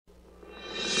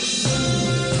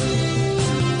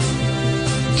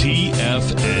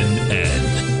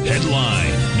TFNN.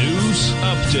 Headline News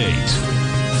Update.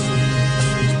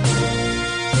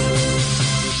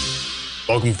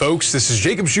 Welcome, folks. This is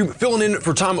Jacob Shoup filling in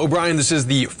for Tom O'Brien. This is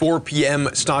the 4 p.m.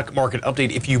 stock market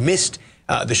update. If you missed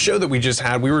the show that we just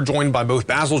had, we were joined by both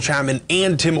Basil, Chapman,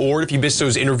 and Tim Ord. If you missed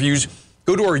those interviews,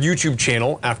 go to our YouTube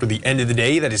channel after the end of the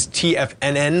day. That is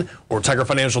TFNN, or Tiger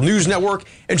Financial News Network,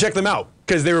 and check them out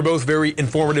because they were both very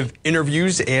informative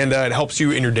interviews, and it helps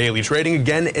you in your daily trading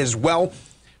again as well.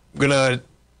 I'm going to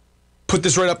put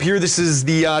this right up here. This is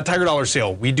the Tiger Dollar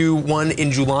sale. We do one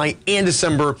in July and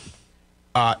December.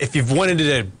 If you've wanted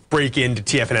to break into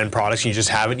TFNN products and you just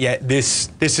haven't yet, this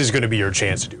is going to be your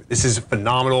chance to do it. This is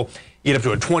phenomenal. You get up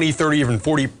to a 20, 30, even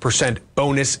 40%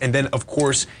 bonus. And then, of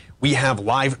course, we have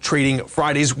live trading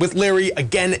Fridays with Larry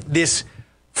again this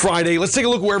Friday. Let's take a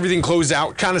look where everything closed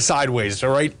out, kind of sideways,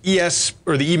 all right? ES,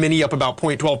 or the E-mini, up about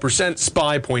 0.12%,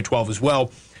 SPY 0.12 as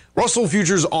well. Russell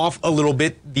futures off a little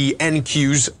bit. The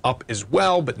NQs up as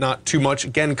well, but not too much.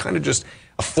 Again, kind of just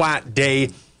a flat day.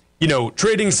 You know,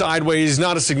 trading sideways,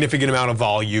 not a significant amount of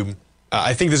volume.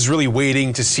 I think this is really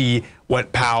waiting to see what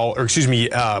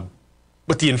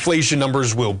what the inflation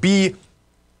numbers will be.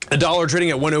 A dollar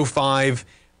trading at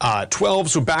 105.12,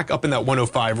 so back up in that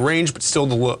 105 range, but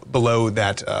still below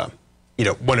that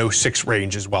 106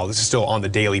 range as well. This is still on the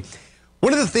daily.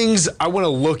 One of the things I want to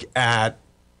look at,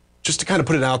 just to kind of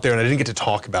put it out there, and I didn't get to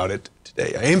talk about it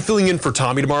today. I am filling in for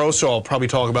Tommy tomorrow, so I'll probably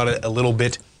talk about it a little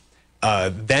bit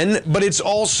then, but it's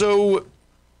also,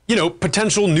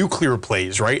 potential nuclear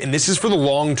plays, right? And this is for the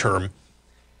long term.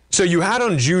 So you had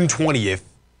on June 20th,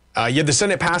 you had the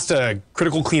Senate passed a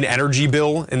critical clean energy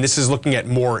bill, and this is looking at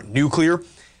more nuclear.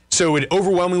 So it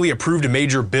overwhelmingly approved a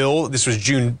major bill. This was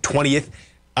June 20th.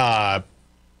 That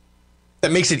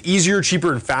makes it easier,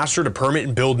 cheaper, and faster to permit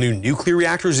and build new nuclear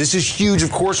reactors. This is huge.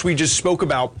 Of course, we just spoke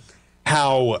about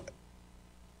how,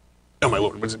 oh my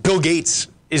Lord, what is it? Bill Gates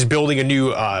is building a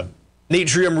new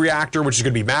natrium reactor, which is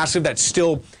going to be massive, that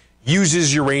still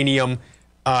uses uranium.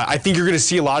 I think you're going to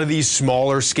see a lot of these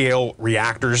smaller scale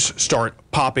reactors start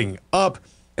popping up,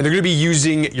 and they're going to be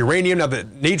using uranium. Now, the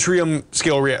natrium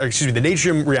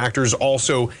reactors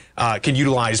also can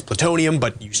utilize plutonium,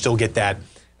 but you still get that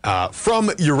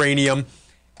from uranium.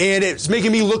 And it's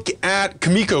making me look at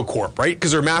Cameco Corp, right?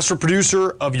 Because they're a master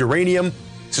producer of uranium.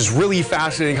 This is really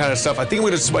fascinating kind of stuff. I think I'm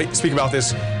going to speak about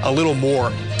this a little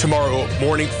more tomorrow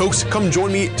morning. Folks, come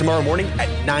join me tomorrow morning at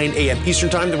 9 a.m. Eastern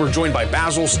Time. Then we're joined by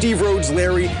Basil, Steve Rhodes,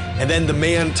 Larry, and then the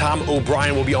man, Tom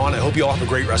O'Brien, will be on. I hope you all have a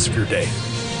great rest of your day.